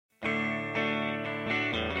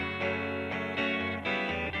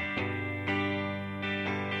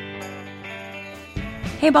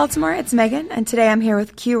Hey Baltimore, it's Megan, and today I'm here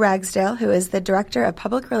with Q Ragsdale, who is the Director of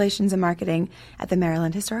Public Relations and Marketing at the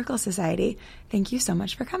Maryland Historical Society. Thank you so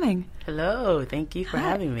much for coming. Hello, thank you for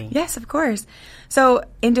having me. Yes, of course. So,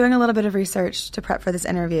 in doing a little bit of research to prep for this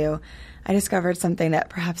interview, I discovered something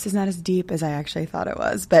that perhaps is not as deep as I actually thought it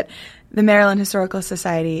was, but the Maryland Historical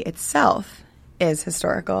Society itself is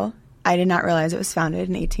historical. I did not realize it was founded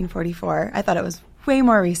in 1844. I thought it was way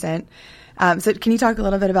more recent. So can you talk a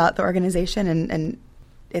little bit about the organization and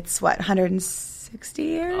it's, 160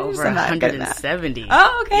 years? Over 170.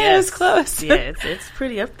 Oh, okay, yes. It was close. Yeah, it's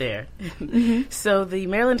pretty up there. Mm-hmm. So the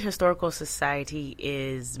Maryland Historical Society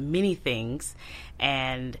is many things,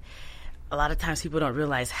 and a lot of times people don't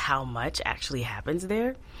realize how much actually happens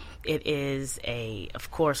there. It is of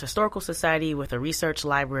course, historical society with a research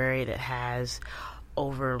library that has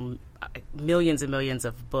over millions and millions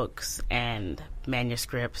of books and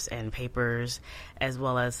manuscripts and papers, as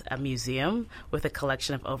well as a museum with a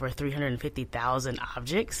collection of over 350,000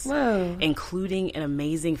 objects, Whoa. Including an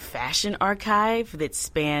amazing fashion archive that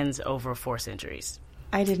spans over 4 centuries.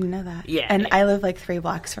 I didn't know that. Yeah. And I live like 3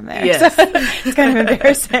 blocks from there. Yes. So it's kind of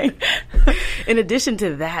embarrassing. In addition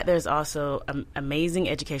to that, there's also amazing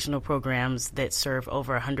educational programs that serve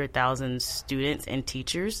over 100,000 students and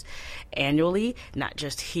teachers annually, not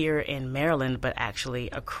just here in Maryland, but actually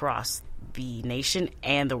across the nation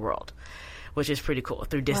and the world, which is pretty cool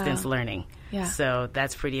through distance learning. Yeah. So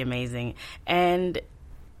that's pretty amazing. And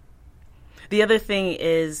the other thing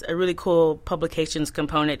is a really cool publications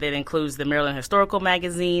component that includes the Maryland Historical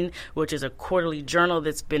Magazine, which is a quarterly journal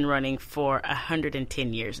that's been running for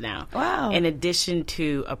 110 years now. Wow. In addition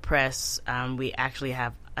to a press, we actually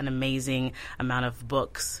have an amazing amount of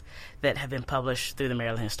books that have been published through the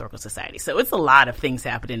Maryland Historical Society. So it's a lot of things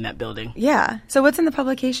happening in that building. Yeah. So what's in the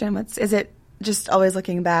publication? Is it just always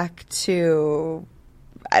looking back to,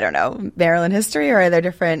 I don't know, Maryland history, or are there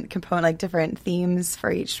different different themes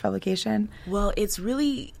for each publication? Well, it's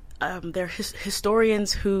really they're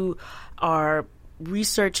historians who are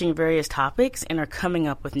researching various topics and are coming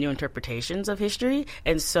up with new interpretations of history.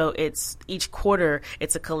 And so it's each quarter,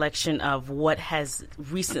 it's a collection of what has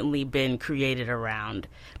recently been created around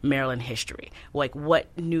Maryland history. Like,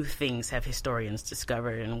 what new things have historians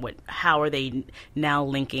discovered, and how are they now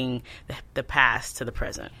linking the past to the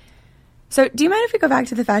present? So do you mind if we go back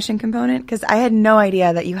to the fashion component? Because I had no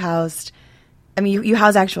idea that you housed, you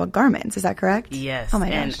house actual garments. Is that correct? Yes. Oh my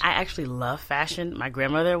gosh. And I actually love fashion. My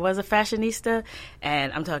grandmother was a fashionista,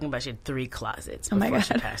 and I'm talking about she had 3 closets before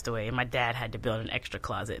she passed away. And my dad had to build an extra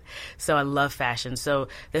closet. So I love fashion. So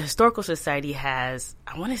the Historical Society has,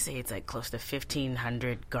 I want to say it's like close to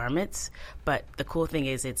 1,500 garments. But the cool thing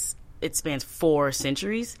is it spans 4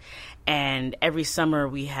 centuries. And every summer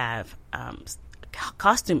we have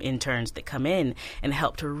costume interns that come in and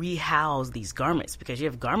help to rehouse these garments, because you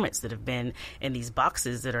have garments that have been in these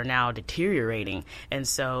boxes that are now deteriorating. And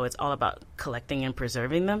so it's all about collecting and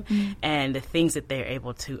preserving them. Mm-hmm. And the things that they're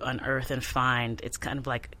able to unearth and find, it's kind of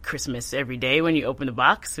like Christmas every day when you open the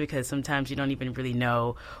box, because sometimes you don't even really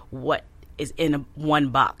know what is in one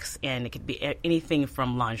box, and it could be anything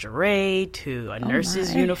from lingerie to a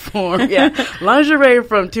nurse's uniform. Yeah, lingerie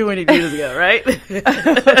from 200 years ago, right?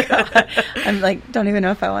 Oh, God. I'm don't even know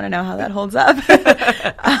if I want to know how that holds up.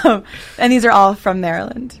 And these are all from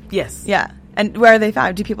Maryland. Yes. Yeah. And where are they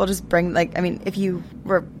found? Do people just bring, if you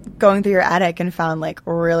were going through your attic and found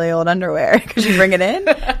really old underwear, could you bring it in?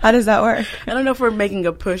 How does that work? I don't know if we're making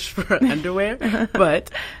a push for underwear,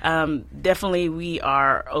 but definitely we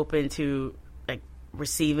are open to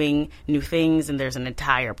receiving new things, and there's an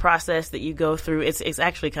entire process that you go through. It's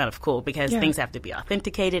actually kind of cool, because things have to be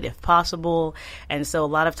authenticated if possible, and so a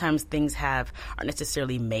lot of times things aren't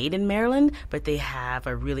necessarily made in Maryland, but they have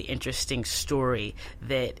a really interesting story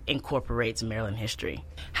that incorporates Maryland history.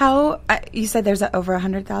 How you said there's over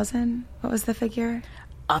 100,000? What was the figure?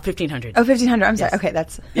 1,500. Oh, 1,500. I'm sorry. Yes. Okay,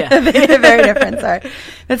 that's very different. Sorry.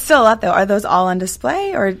 That's still a lot, though. Are those all on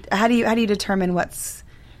display, or how do you determine what's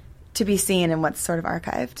to be seen and what's sort of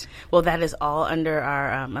archived? Well, that is all under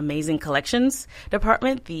our amazing collections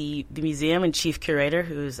department, the museum and chief curator,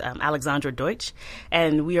 who's Alexandra Deutsch.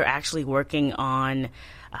 And we are actually working on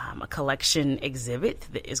a collection exhibit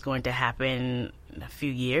that is going to happen in a few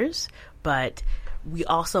years. But we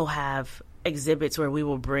also have exhibits where we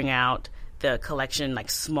will bring out the collection,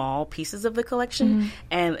 small pieces of the collection. Mm-hmm.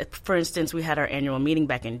 And for instance, we had our annual meeting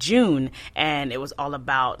back in June, and it was all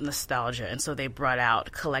about nostalgia. And so they brought out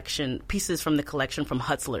pieces from the collection from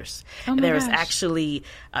Hutzler's. Oh and there was actually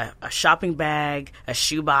a shopping bag, a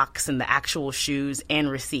shoebox, and the actual shoes and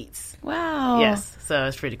receipts. Wow. Yes. So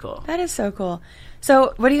it's pretty cool. That is so cool.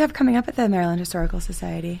 So what do you have coming up at the Maryland Historical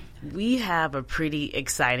Society? We have a pretty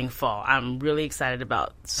exciting fall. I'm really excited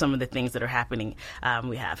about some of the things that are happening.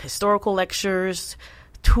 We have historical lectures,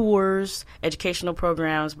 tours, educational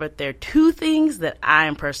programs, but there are two things that I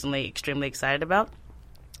am personally extremely excited about.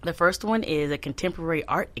 The first one is a contemporary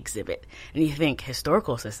art exhibit. And you think,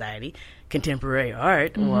 Historical Society, contemporary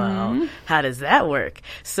art? Mm-hmm. Well, how does that work?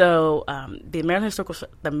 So the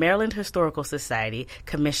Maryland Historical Society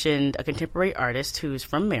commissioned a contemporary artist who's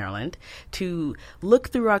from Maryland to look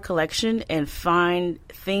through our collection and find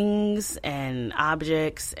things and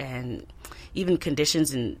objects and even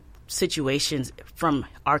conditions and situations from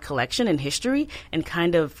our collection and history and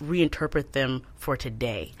kind of reinterpret them for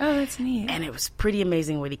today. Oh, that's neat. And it was pretty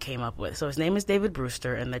amazing what he came up with. So his name is David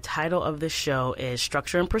Brewster, and the title of the show is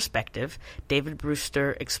Structure and Perspective. David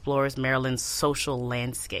Brewster explores Maryland's social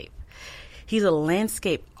landscape. He's a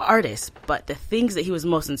landscape artist, but the things that he was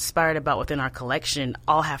most inspired about within our collection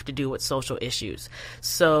all have to do with social issues.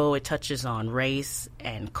 So it touches on race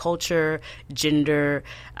and culture, gender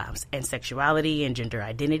and sexuality and gender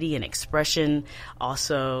identity and expression.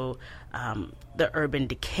 Also, the urban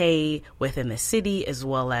decay within the city, as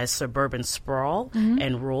well as suburban sprawl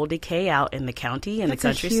and rural decay out in the county and the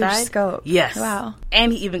countryside. That's a huge scope. Yes. Wow.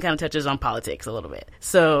 And he even kind of touches on politics a little bit.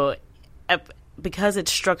 So because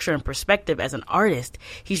it's structure and perspective, as an artist,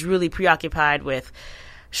 he's really preoccupied with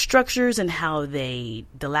structures and how they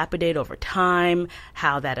dilapidate over time,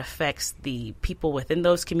 how that affects the people within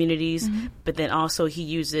those communities. But then also he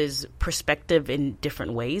uses perspective in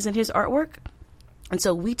different ways in his artwork. And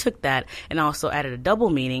so we took that and also added a double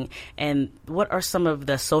meaning. And what are some of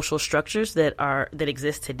the social structures that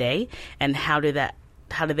exist today, and how do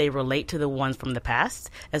they relate to the ones from the past,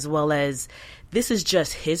 as well as this is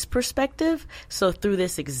just his perspective. So through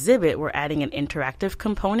this exhibit, we're adding an interactive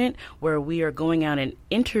component where we are going out and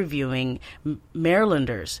interviewing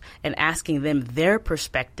Marylanders and asking them their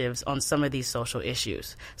perspectives on some of these social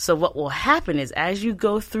issues. So what will happen is, as you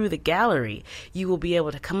go through the gallery, you will be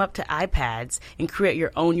able to come up to iPads and create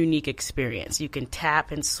your own unique experience. You can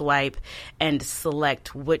tap and swipe and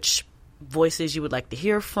select which voices you would like to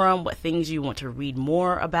hear from, what things you want to read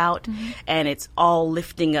more about, and it's all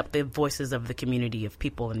lifting up the voices of the community of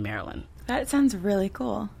people in Maryland. That sounds really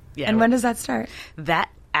cool. Yeah. And when does that start?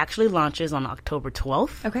 That actually launches on October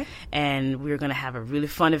 12th. Okay. And we're going to have a really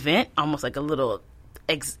fun event, almost like a little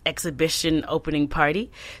exhibition opening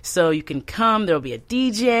party. So you can come. There'll be a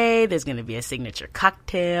DJ. There's going to be a signature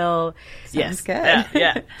cocktail. Sounds good.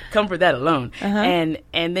 Yeah. Come for that alone. And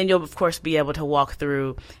then you'll, of course, be able to walk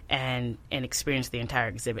through and experience the entire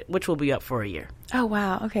exhibit, which will be up for a year. Oh,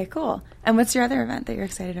 wow. Okay, cool. And what's your other event that you're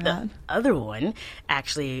excited about? The other one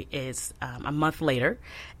actually is a month later,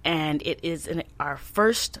 and it is our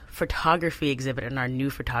first photography exhibit in our new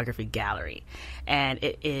photography gallery. And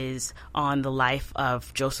it is on the life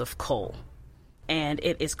of Joseph Cole. And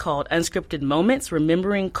it is called Unscripted Moments,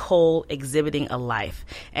 Remembering Cole, Exhibiting a Life.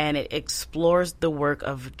 And it explores the work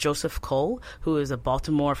of Joseph Cole, who is a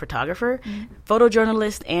Baltimore photographer,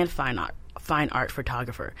 photojournalist, and fine art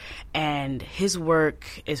photographer. And his work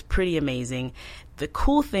is pretty amazing. The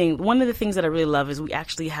cool thing, one of the things that I really love is we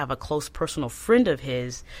actually have a close personal friend of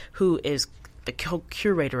his who is the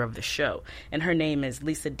curator of the show, and her name is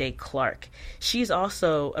Lisa Day Clark. She's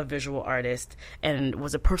also a visual artist and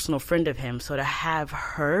was a personal friend of him, so to have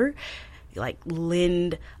her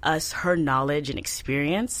lend us her knowledge and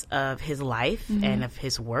experience of his life and of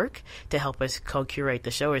his work to help us co-curate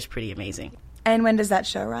the show is pretty amazing. And when does that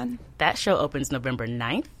show run? That show opens November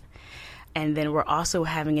 9th, and then we're also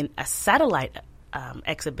having a satellite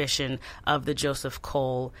exhibition of the Joseph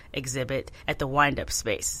Cole exhibit at the Wind-Up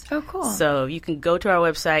Space. Oh, cool. So you can go to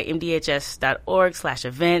our website,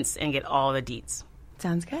 mdhs.org/events, and get all the deets.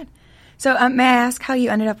 Sounds good. So may I ask how you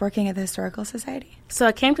ended up working at the Historical Society? So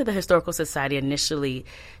I came to the Historical Society initially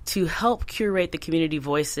to help curate the community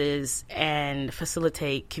voices and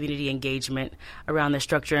facilitate community engagement around the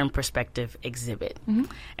Structure and Perspective exhibit.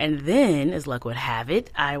 And then, as luck would have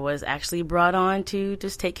it, I was actually brought on to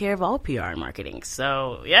just take care of all PR and marketing.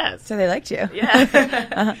 So, yes. So they liked you.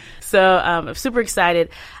 Yeah. So I'm super excited.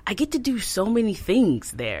 I get to do so many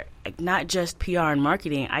things there, not just PR and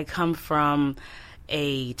marketing. I come from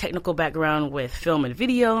a technical background with film and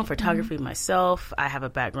video and photography myself. I have a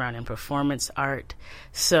background in performance art.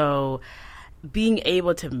 So being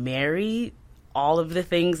able to marry all of the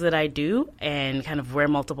things that I do and kind of wear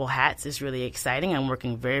multiple hats is really exciting. I'm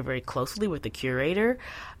working very, very closely with the curator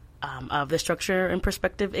of the Structure and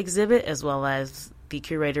Perspective exhibit, as well as the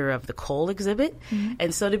curator of the Cole exhibit.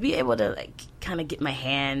 And so to be able to kind of get my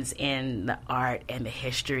hands in the art and the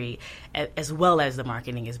history as well as the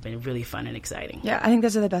marketing has been really fun and exciting. Yeah, I think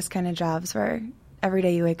those are the best kind of jobs where every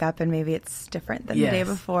day you wake up and maybe it's different than the day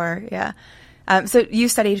before. Yeah. So you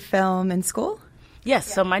studied film in school? Yes.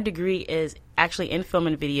 Yeah. So my degree is actually in film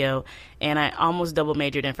and video, and I almost double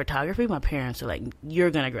majored in photography. My parents were like,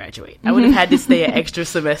 "You're going to graduate." I would have had to stay an extra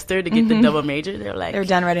semester to get the double major. They're like, they're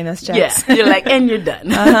done writing those checks. Yeah. You're like, and you're done.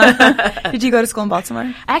 Did you go to school in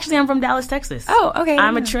Baltimore? Actually, I'm from Dallas, Texas. Oh, okay.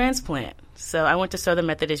 I'm a transplant. So I went to Southern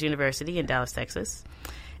Methodist University in Dallas, Texas,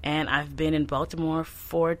 and I've been in Baltimore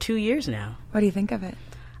for 2 years now. What do you think of it?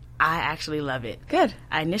 I actually love it. Good.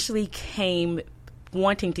 I initially came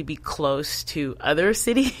wanting to be close to other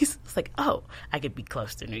cities. It's like, oh, I could be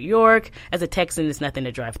close to New York. As a Texan, it's nothing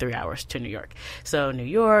to drive 3 hours to New York. So New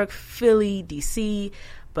York, Philly, D.C.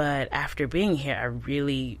 But after being here, I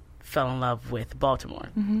really fell in love with Baltimore.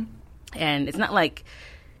 Mm-hmm. And it's not like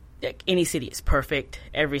any city is perfect.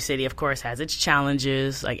 Every city, of course, has its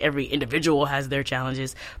challenges. Like every individual has their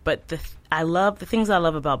challenges. But the things I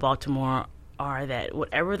love about Baltimore are that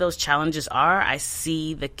whatever those challenges are, I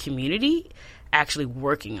see the community actually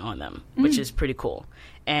working on them, which is pretty cool.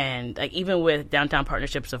 And like even with Downtown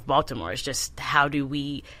Partnerships of Baltimore, it's just how do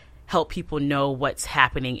we help people know what's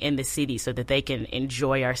happening in the city so that they can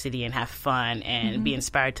enjoy our city and have fun and be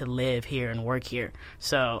inspired to live here and work here.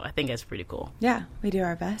 So I think that's pretty cool. Yeah, we do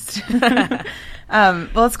our best.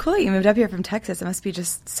 Well, it's cool that you moved up here from Texas. It must be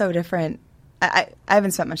just so different. I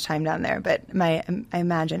haven't spent much time down there, but I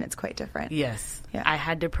imagine it's quite different. Yes. Yeah. I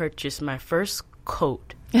had to purchase my first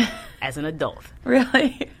coat as an adult.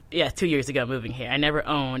 Really? Yeah, 2 years ago moving here. I never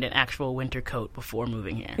owned an actual winter coat before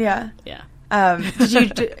moving here. Yeah. Yeah.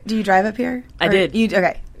 Do you drive up here? I did.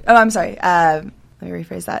 Okay. Oh, I'm sorry. Let me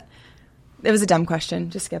rephrase that. It was a dumb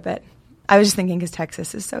question. Just skip it. I was just thinking because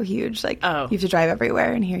Texas is so huge. Like, you have to drive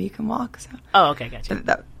everywhere, and here you can walk. So. Oh, okay.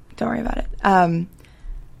 Gotcha. Don't worry about it.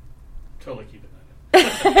 Totally keep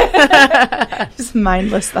it. Just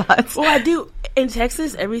mindless thoughts. Well, I do. In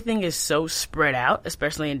Texas, everything is so spread out,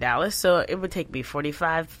 especially in Dallas. So it would take me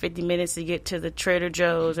 45, 50 minutes to get to the Trader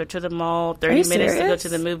Joe's or to the mall, 30 minutes to go to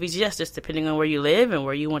the movies. Yes, just depending on where you live and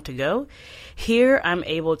where you want to go. Here, I'm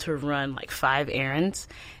able to run like 5 errands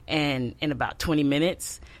and in about 20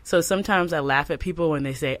 minutes. So sometimes I laugh at people when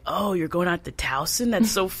they say, "Oh, you're going out to Towson?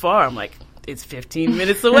 That's so far." I'm like, it's 15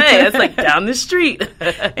 minutes away. That's like down the street.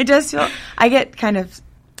 It does feel, I get kind of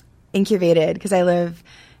incubated because I live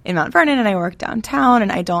in Mount Vernon and I work downtown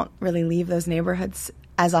and I don't really leave those neighborhoods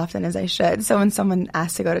as often as I should. So when someone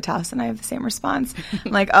asks to go to Towson, I have the same response.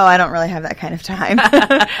 I'm like, oh, I don't really have that kind of time.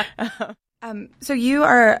 So you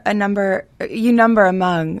are number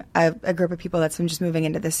among a group of people that's been just moving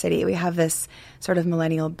into the city. We have this sort of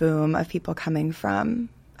millennial boom of people coming from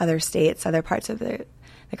other states, other parts of the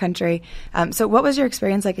country. So what was your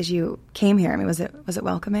experience like as you came here? I mean, was it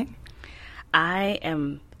welcoming? I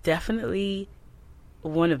am definitely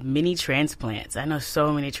one of many transplants. I know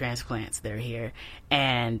so many transplants that are here.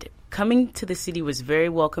 And coming to the city was very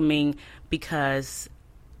welcoming because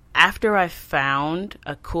after I found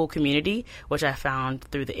a cool community, which I found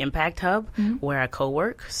through the Impact Hub, where I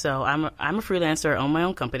co-work. So I'm a freelancer, I own my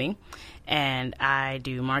own company, and I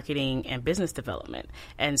do marketing and business development.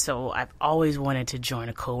 And so I've always wanted to join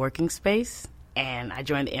a co-working space, and I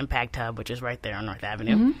joined the Impact Hub, which is right there on North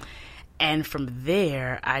Avenue. And from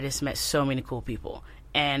there, I just met so many cool people.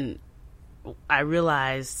 And I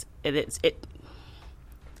realized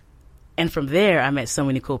and from there, I met so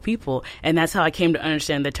many cool people. And that's how I came to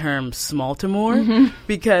understand the term Smaltimore,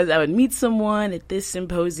 because I would meet someone at this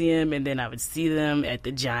symposium, and then I would see them at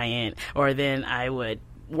the Giant, or then I would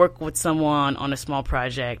work with someone on a small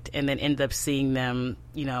project and then end up seeing them,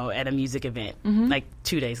 at a music event, like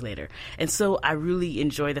 2 days later. And so I really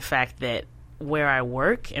enjoy the fact that where I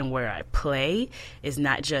work and where I play is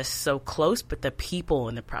not just so close, but the people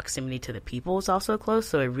and the proximity to the people is also close.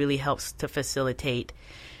 So it really helps to facilitate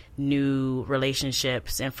new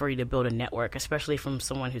relationships and for you to build a network, especially from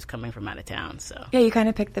someone who's coming from out of town. So yeah, you kind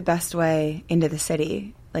of pick the best way into the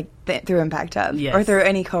city, like through Impact Hub, yes, or through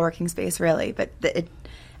any co-working space, really. But it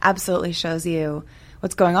absolutely shows you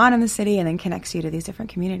what's going on in the city and then connects you to these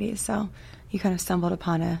different communities. So you kind of stumbled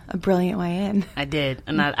upon a brilliant way in. I did,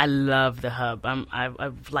 and I love the hub.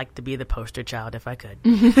 I'd like to be the poster child if I could.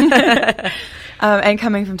 And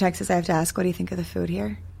coming from Texas, I have to ask, what do you think of the food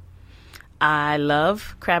here? I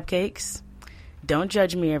love crab cakes. Don't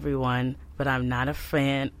judge me, everyone, but I'm not a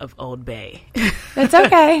fan of Old Bay. That's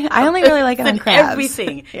okay. I only really like it on crabs.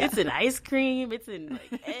 Everything. Yeah. It's in ice cream. It's in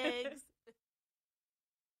eggs.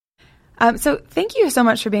 So thank you so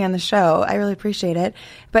much for being on the show. I really appreciate it.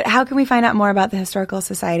 But how can we find out more about the Historical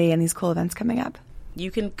Society and these cool events coming up? You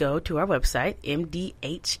can go to our website,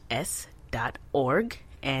 mdhs.org,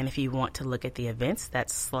 And if you want to look at the events,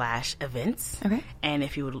 that's /events. Okay. And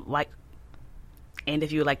if you would like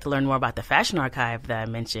to learn more about the Fashion Archive that I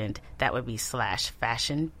mentioned, that would be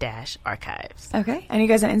 /fashion-archives. Okay. And you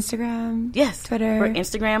guys on Instagram? Yes. Twitter? We're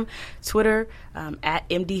Instagram, Twitter, at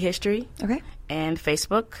MD History. Okay. And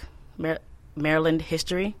Facebook, Maryland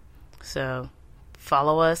History. So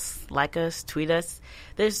follow us, like us, tweet us.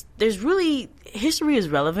 There's really, history is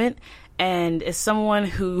relevant. And as someone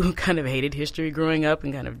who kind of hated history growing up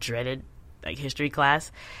and kind of dreaded like history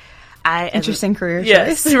class, Interesting career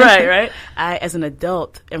yes, choice. right. I, as an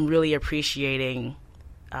adult, am really appreciating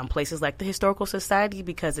places like the Historical Society,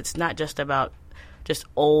 because it's not just about just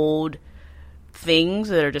old things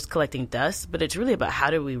that are just collecting dust, but it's really about how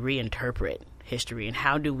do we reinterpret history and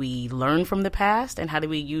how do we learn from the past and how do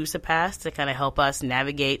we use the past to kind of help us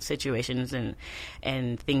navigate situations and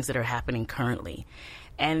things that are happening currently.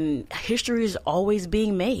 And history is always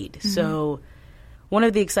being made. Mm-hmm. So one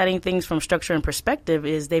of the exciting things from Structure and Perspective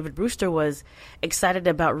is David Brewster was excited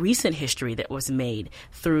about recent history that was made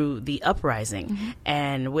through the uprising. Mm-hmm.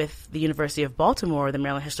 And with the University of Baltimore, the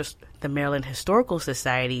Maryland Historical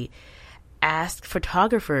Society asked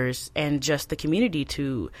photographers and just the community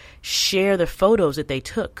to share the photos that they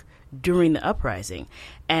took during the uprising.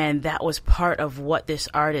 And that was part of what this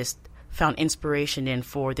artist found inspiration in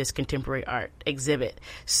for this contemporary art exhibit.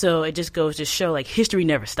 So it just goes to show, like, history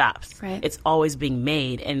never stops. Right. It's always being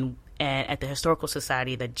made. And at the Historical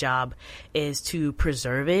Society, the job is to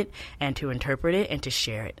preserve it and to interpret it and to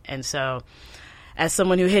share it. And so as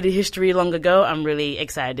someone who hated history long ago, I'm really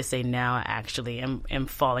excited to say now I actually am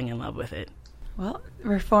falling in love with it. Well,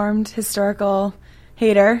 reformed historical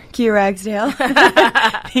hater, Q Ragsdale.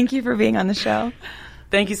 Thank you for being on the show.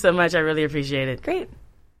 Thank you so much. I really appreciate it. Great.